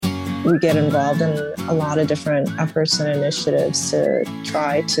We get involved in a lot of different efforts and initiatives to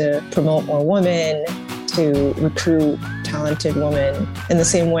try to promote more women, to recruit talented women in the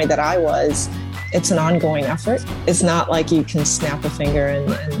same way that I was. It's an ongoing effort. It's not like you can snap a finger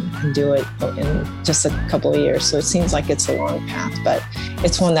and do it in just a couple of years. So it seems like it's a long path, but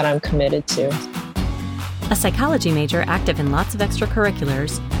it's one that I'm committed to. A psychology major active in lots of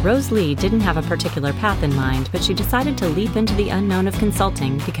extracurriculars, Rose Lee didn't have a particular path in mind, but she decided to leap into the unknown of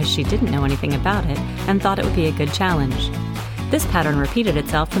consulting because she didn't know anything about it and thought it would be a good challenge. This pattern repeated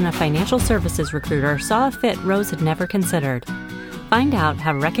itself when a financial services recruiter saw a fit Rose had never considered. Find out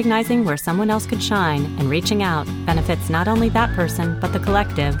how recognizing where someone else could shine and reaching out benefits not only that person, but the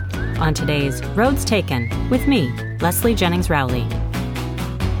collective on today's Roads Taken with me, Leslie Jennings Rowley.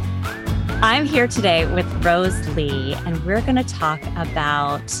 I'm here today with Rose Lee, and we're going to talk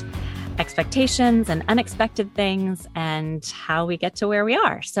about expectations and unexpected things and how we get to where we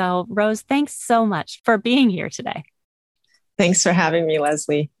are. So, Rose, thanks so much for being here today. Thanks for having me,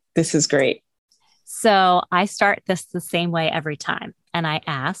 Leslie. This is great. So I start this the same way every time. And I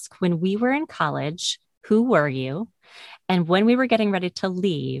ask, when we were in college, who were you? And when we were getting ready to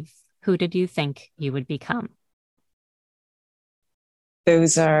leave, who did you think you would become?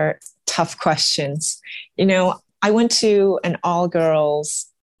 Those are tough questions. You know, I went to an all-girls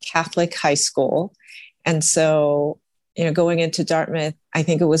Catholic high school. And so, going into Dartmouth, I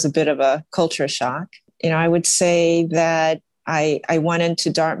think it was a bit of a culture shock. I would say that I went into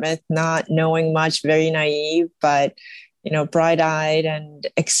Dartmouth not knowing much, very naive, but, bright-eyed and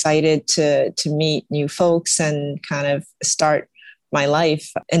excited to meet new folks and kind of start my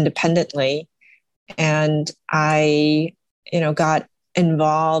life independently. And I, got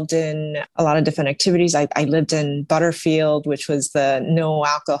involved in a lot of different activities. I lived in Butterfield, which was the no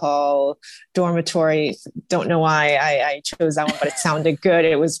alcohol dormitory. Don't know why I chose that one, but it sounded good.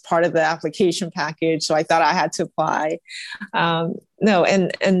 It was part of the application package, so I thought I had to apply. I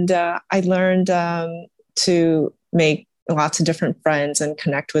learned to make lots of different friends and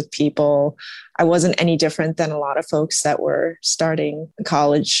connect with people. I wasn't any different than a lot of folks that were starting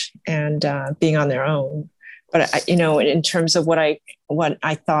college and being on their own. But in terms of what I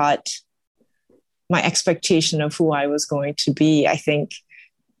thought my expectation of who I was going to be, I think,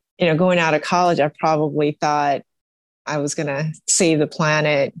 going out of college, I probably thought I was going to save the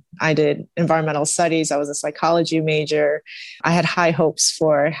planet. I did environmental studies. I was a psychology major. I had high hopes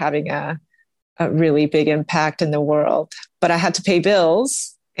for having a really big impact in the world, but I had to pay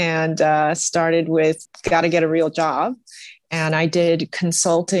bills and started with got to get a real job. And I did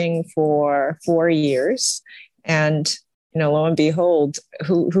consulting for 4 years. And, lo and behold,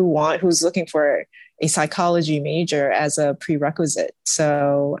 who's looking for a psychology major as a prerequisite.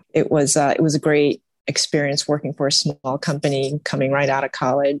 So it was a great experience working for a small company coming right out of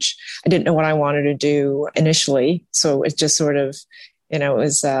college. I didn't know what I wanted to do initially. So it just sort of, it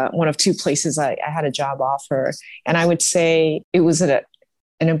was one of two places I had a job offer. And I would say it was an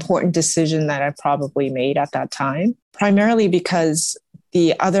important decision that I probably made at that time, primarily because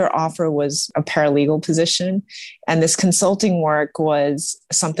the other offer was a paralegal position. And this consulting work was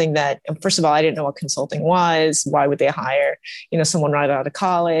something that, first of all, I didn't know what consulting was. Why would they hire, someone right out of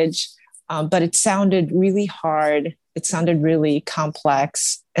college? But it sounded really hard. It sounded really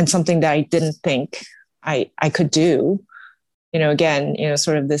complex and something that I didn't think I could do. Again,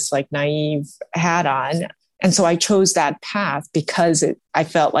 sort of this like naive hat on. And so I chose that path because I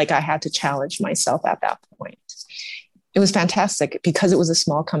felt like I had to challenge myself at that point. It was fantastic because it was a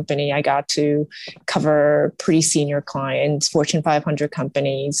small company. I got to cover pretty senior clients, Fortune 500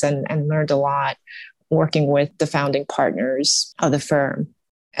 companies, and learned a lot working with the founding partners of the firm.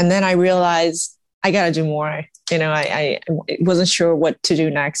 And then I realized I got to do more. I wasn't sure what to do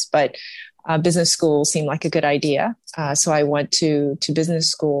next, but business school seemed like a good idea. So I went to business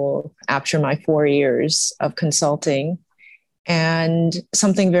school after my 4 years of consulting. And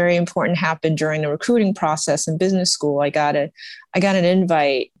something very important happened during the recruiting process in business school. I got an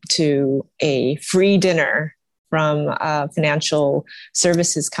invite to a free dinner from a financial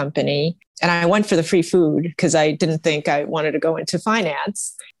services company. And I went for the free food because I didn't think I wanted to go into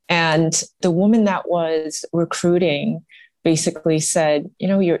finance. And the woman that was recruiting basically said,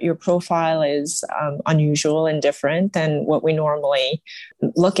 your profile is unusual and different than what we normally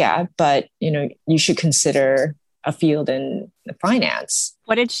look at, but, you should consider a field in finance.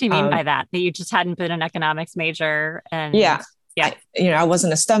 What did she mean by that? That you just hadn't been an economics major? And yeah. I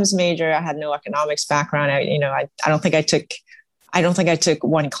wasn't a STEMS major. I had no economics background. I don't think I took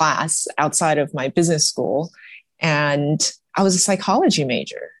one class outside of my business school, and I was a psychology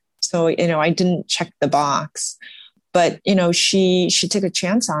major. So, I didn't check the box. But, she took a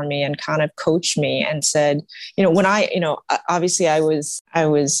chance on me and kind of coached me and said, when obviously I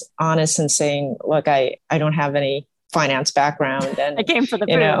was honest in saying, look, I don't have any finance background. And I came for the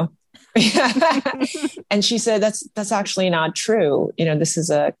food. And she said, that's actually not true. This is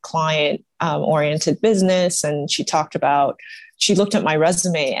a client oriented business. And she looked at my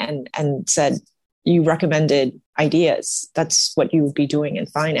resume and said, you recommended ideas. That's what you would be doing in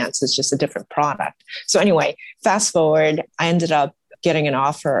finance. It's just a different product. So anyway, fast forward, I ended up getting an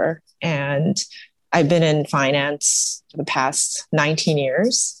offer, and I've been in finance for the past 19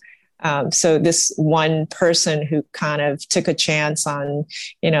 years. So this one person who kind of took a chance on,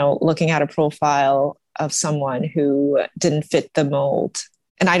 looking at a profile of someone who didn't fit the mold.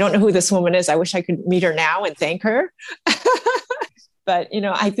 And I don't know who this woman is. I wish I could meet her now and thank her. But,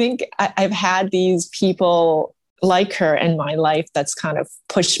 I think I've had these people like her in my life that's kind of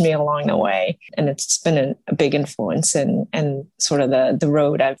pushed me along the way. And it's been a big influence in sort of the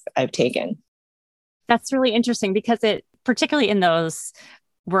road I've taken. That's really interesting because particularly in those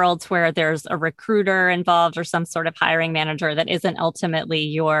worlds where there's a recruiter involved or some sort of hiring manager that isn't ultimately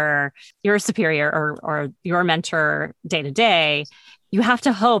your superior or your mentor day to day, you have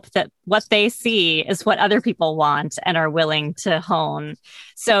to hope that what they see is what other people want and are willing to hone.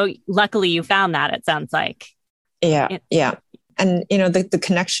 So luckily you found that, it sounds like. Yeah. And, the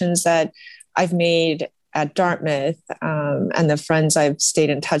connections that I've made at Dartmouth and the friends I've stayed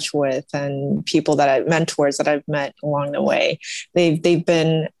in touch with and mentors that I've met along the way, they've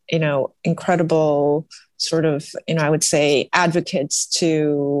been, incredible sort of, I would say advocates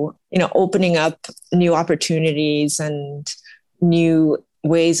to, opening up new opportunities and new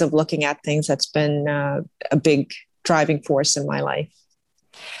ways of looking at things. That's been a big driving force in my life.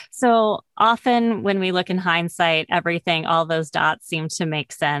 So often when we look in hindsight, all those dots seem to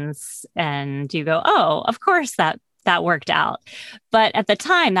make sense. And you go, oh, of course that worked out. But at the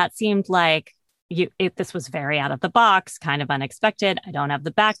time, that seemed like this was very out of the box, kind of unexpected. I don't have the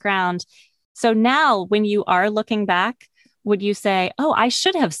background. So now when you are looking back, would you say, oh, I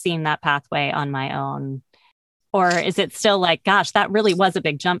should have seen that pathway on my own? Or is it still like, gosh, that really was a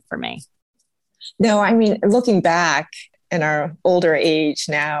big jump for me? No, I mean, looking back in our older age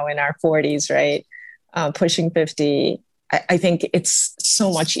now, in our 40s, right, pushing 50, I think it's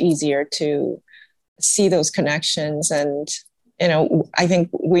so much easier to see those connections. And, I think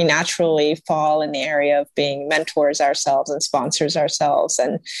we naturally fall in the area of being mentors ourselves and sponsors ourselves.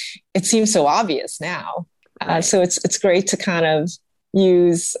 And it seems so obvious now. Right. So it's great to kind of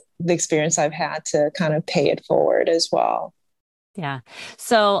use the experience I've had to kind of pay it forward as well. Yeah.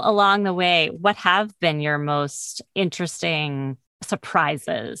 So along the way, what have been your most interesting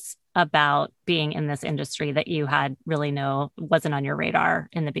surprises about being in this industry that you had really wasn't on your radar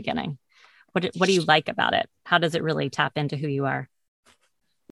in the beginning? What do you like about it? How does it really tap into who you are?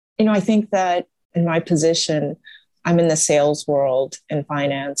 I think that in my position, I'm in the sales world in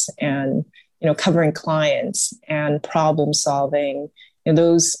finance and, covering clients and problem solving.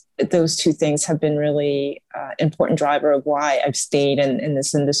 Those two things have been really important driver of why I've stayed in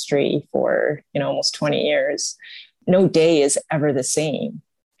this industry for, almost 20 years. No day is ever the same.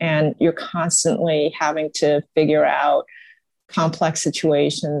 And you're constantly having to figure out complex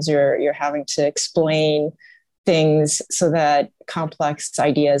situations. You're having to explain things so that complex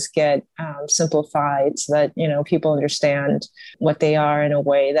ideas get simplified so that, people understand what they are in a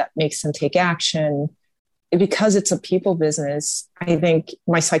way that makes them take action. Because it's a people business, I think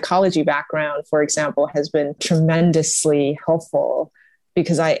my psychology background, for example, has been tremendously helpful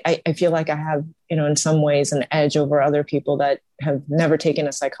because I feel like I have, in some ways an edge over other people that have never taken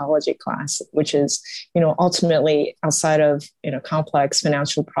a psychology class, which is, ultimately outside of, complex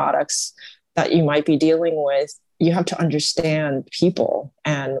financial products that you might be dealing with, you have to understand people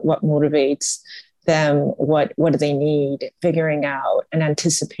and what motivates them, what do they need, figuring out and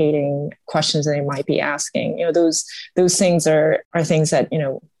anticipating questions they might be asking. Those things are things that,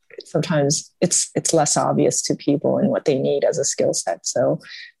 sometimes it's less obvious to people and what they need as a skill set. So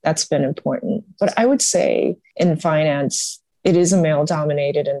that's been important. But I would say in finance, it is a male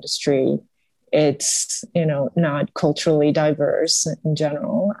dominated industry. It's, not culturally diverse in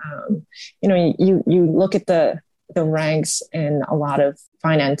general. You look at the ranks in a lot of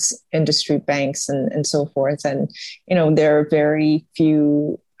finance industry banks and so forth. And, there are very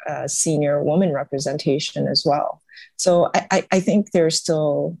few senior woman representation as well. So I think there's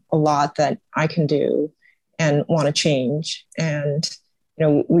still a lot that I can do and want to change. And,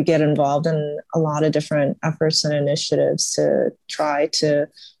 we get involved in a lot of different efforts and initiatives to try to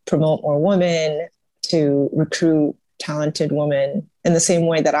promote more women, to recruit talented women in the same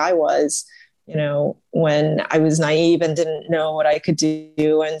way that I was, when I was naive and didn't know what I could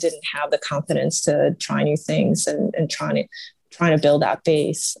do and didn't have the confidence to try new things and trying to build that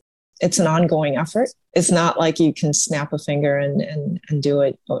base. It's an ongoing effort. It's not like you can snap a finger and do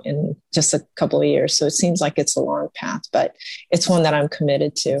it in just a couple of years. So it seems like it's a long path, but it's one that I'm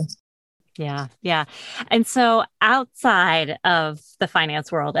committed to. Yeah. Yeah. And so outside of the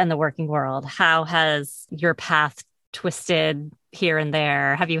finance world and the working world, how has your path twisted here and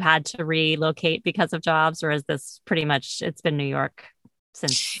there? Have you had to relocate because of jobs, or is this pretty much, it's been New York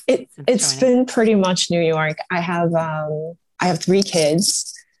since it's been pretty much New York. I have 3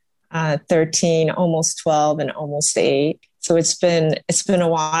 kids, 13, almost 12 and almost 8. So it's been a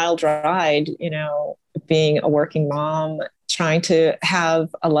wild ride, being a working mom, trying to have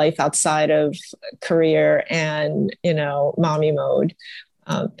a life outside of career and, mommy mode.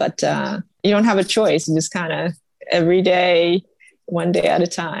 But you don't have a choice. You just kind of every day, one day at a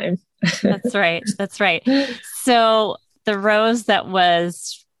time. That's right. That's right. So the Rose that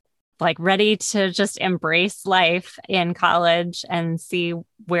was like ready to just embrace life in college and see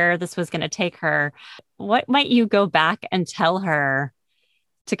where this was going to take her, what might you go back and tell her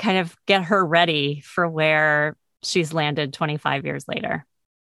to kind of get her ready for where she's landed 25 years later?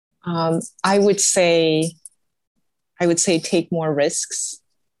 I would say take more risks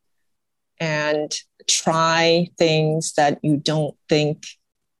and try things that you don't think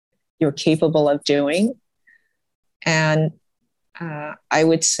you're capable of doing. And I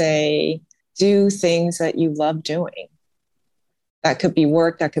would say do things that you love doing. That could be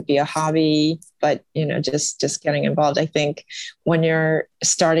work, that could be a hobby, but just getting involved. I think when you're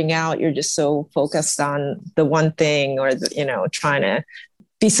starting out, you're just so focused on the one thing, or trying to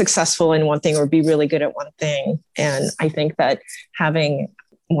be successful in one thing or be really good at one thing. And I think that having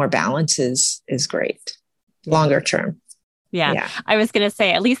more balance is great, longer term. Yeah. I was going to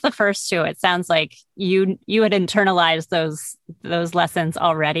say, at least the first 2, it sounds like you had internalized those lessons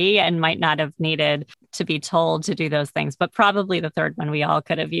already and might not have needed to be told to do those things. But probably the third one, we all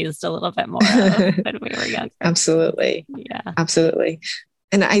could have used a little bit more of when we were younger. Absolutely. Yeah. Absolutely.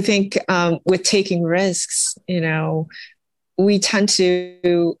 And I think with taking risks, we tend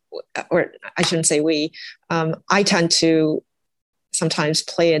to, or I shouldn't say we, I tend to sometimes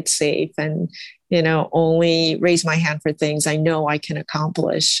play it safe and, only raise my hand for things I know I can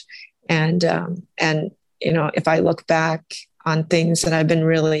accomplish. And if I look back on things that I've been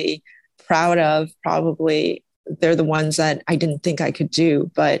really proud of, probably they're the ones that I didn't think I could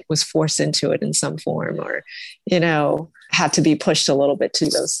do, but was forced into it in some form, or, had to be pushed a little bit to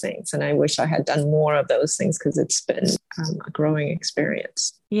those things. And I wish I had done more of those things because it's been a growing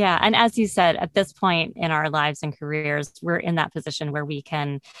experience. Yeah. And as you said, at this point in our lives and careers, we're in that position where we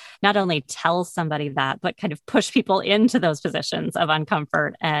can not only tell somebody that, but kind of push people into those positions of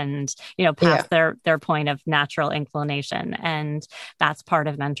uncomfort and, past their point of natural inclination. And that's part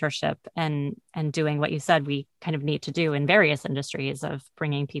of mentorship and doing what you said we kind of need to do in various industries, of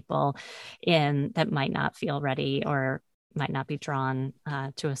bringing people in that might not feel ready or might not be drawn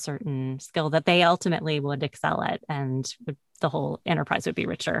to a certain skill that they ultimately would excel at, and the whole enterprise would be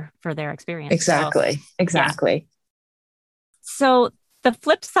richer for their experience. Exactly. Yeah. So the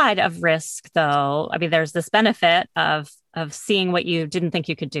flip side of risk, though, I mean, there's this benefit of seeing what you didn't think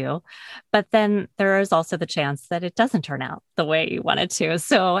you could do, but then there is also the chance that it doesn't turn out the way you wanted to.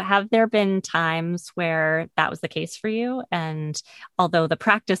 So have there been times where that was the case for you? And although the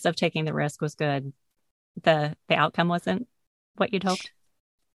practice of taking the risk was good, the outcome wasn't what you'd hoped?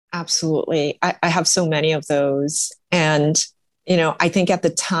 Absolutely. I have so many of those. And, I think at the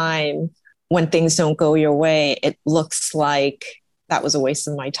time when things don't go your way, it looks like that was a waste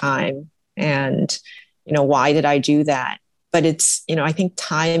of my time. And, why did I do that? But it's, I think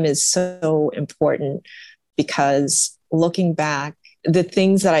time is so important, because looking back, the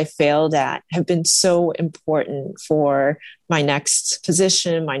things that I failed at have been so important for my next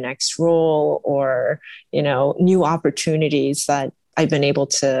position, my next role, or, new opportunities that I've been able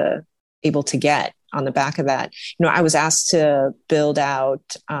to get on the back of that. I was asked to build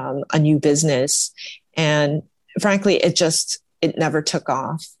out a new business, and frankly, it never took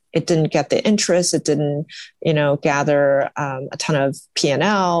off. It didn't get the interest. It didn't, gather a ton of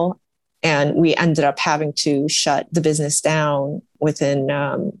P&L. And we ended up having to shut the business down within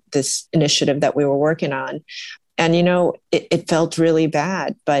this initiative that we were working on. And, it felt really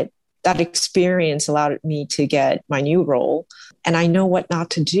bad, but that experience allowed me to get my new role, and I know what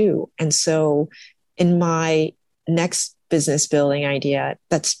not to do. And so in my next business building idea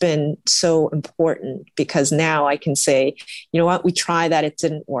that's been so important, because now I can say, you know what, we tried that, it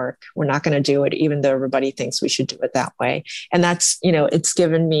didn't work. We're not going to do it, even though everybody thinks we should do it that way. And that's, it's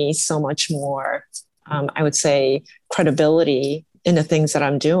given me so much more, I would say, credibility in the things that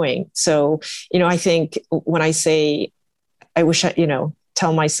I'm doing. So, I think when I say, I wish I,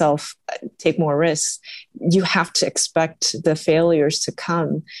 tell myself, take more risks, you have to expect the failures to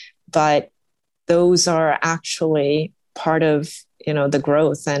come, but those are actually part of, the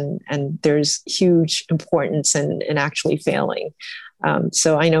growth, and there's huge importance in actually failing.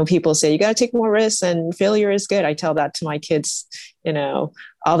 So I know people say, you got to take more risks and failure is good. I tell that to my kids,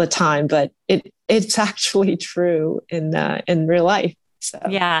 all the time, but it's actually true in real life. So.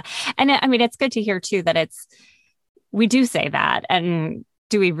 Yeah. And I mean, it's good to hear too, that we do say that, and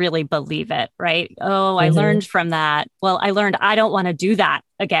do we really believe it? Right. Oh, I learned from that. Well, I learned I don't want to do that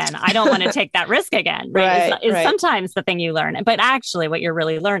again. I don't want to take that risk again. Right. Is sometimes the thing you learn. But actually what you're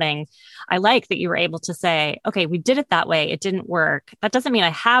really learning, I like that you were able to say, okay, we did it that way. It didn't work. That doesn't mean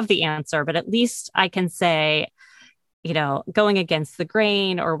I have the answer, but at least I can say, going against the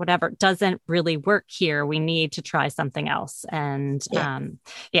grain or whatever doesn't really work here. We need to try something else. And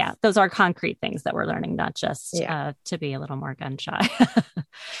those are concrete things that we're learning, not just to be a little more gun shy.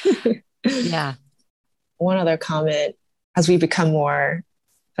 Yeah. One other comment, as we become more,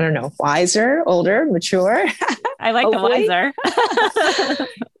 I don't know, wiser, older, mature. I like the wiser.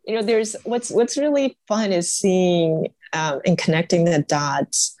 There's what's really fun is seeing and connecting the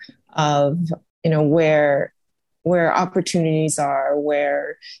dots of, where opportunities are,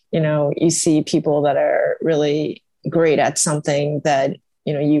 where, you see people that are really great at something that,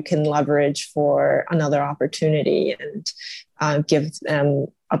 you can leverage for another opportunity and give them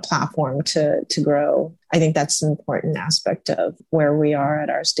a platform to grow. I think that's an important aspect of where we are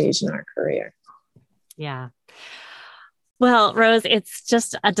at our stage in our career. Yeah. Well, Rose, it's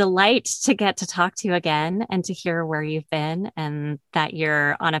just a delight to get to talk to you again and to hear where you've been, and that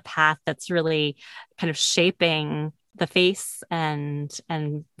you're on a path that's really kind of shaping the face and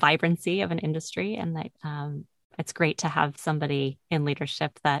vibrancy of an industry. And that it's great to have somebody in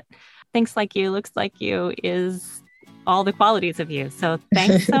leadership that thinks like you, looks like you, is all the qualities of you. So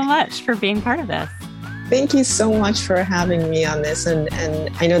thanks so much for being part of this. Thank you so much for having me on this. And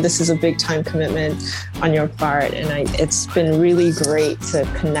I know this is a big time commitment on your part. And it's been really great to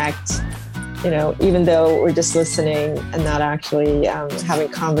connect, even though we're just listening and not actually having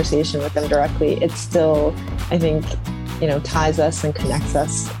a conversation with them directly. It still, I think, ties us and connects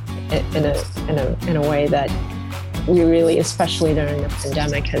us in a way that we really, especially during the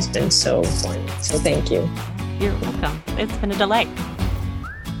pandemic, has been so important. So thank you. You're welcome. It's been a delight.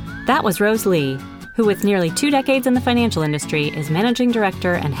 That was Rose Lee, who with nearly 2 decades in the financial industry is Managing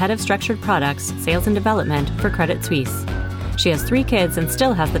Director and Head of Structured Products, Sales and Development for Credit Suisse. She has 3 kids and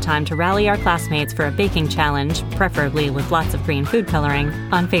still has the time to rally our classmates for a baking challenge, preferably with lots of green food coloring,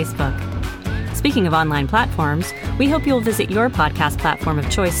 on Facebook. Speaking of online platforms, we hope you'll visit your podcast platform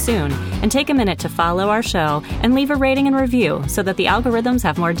of choice soon and take a minute to follow our show and leave a rating and review so that the algorithms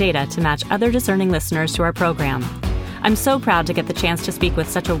have more data to match other discerning listeners to our program. I'm so proud to get the chance to speak with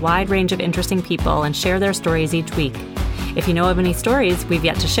such a wide range of interesting people and share their stories each week. If you know of any stories we've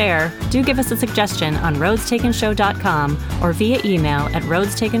yet to share, do give us a suggestion on roadstakenshow.com or via email at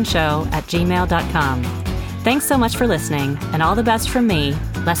roadstakenshow@gmail.com. Thanks so much for listening, and all the best from me,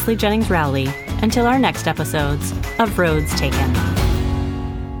 Leslie Jennings Rowley, until our next episodes of Roads Taken.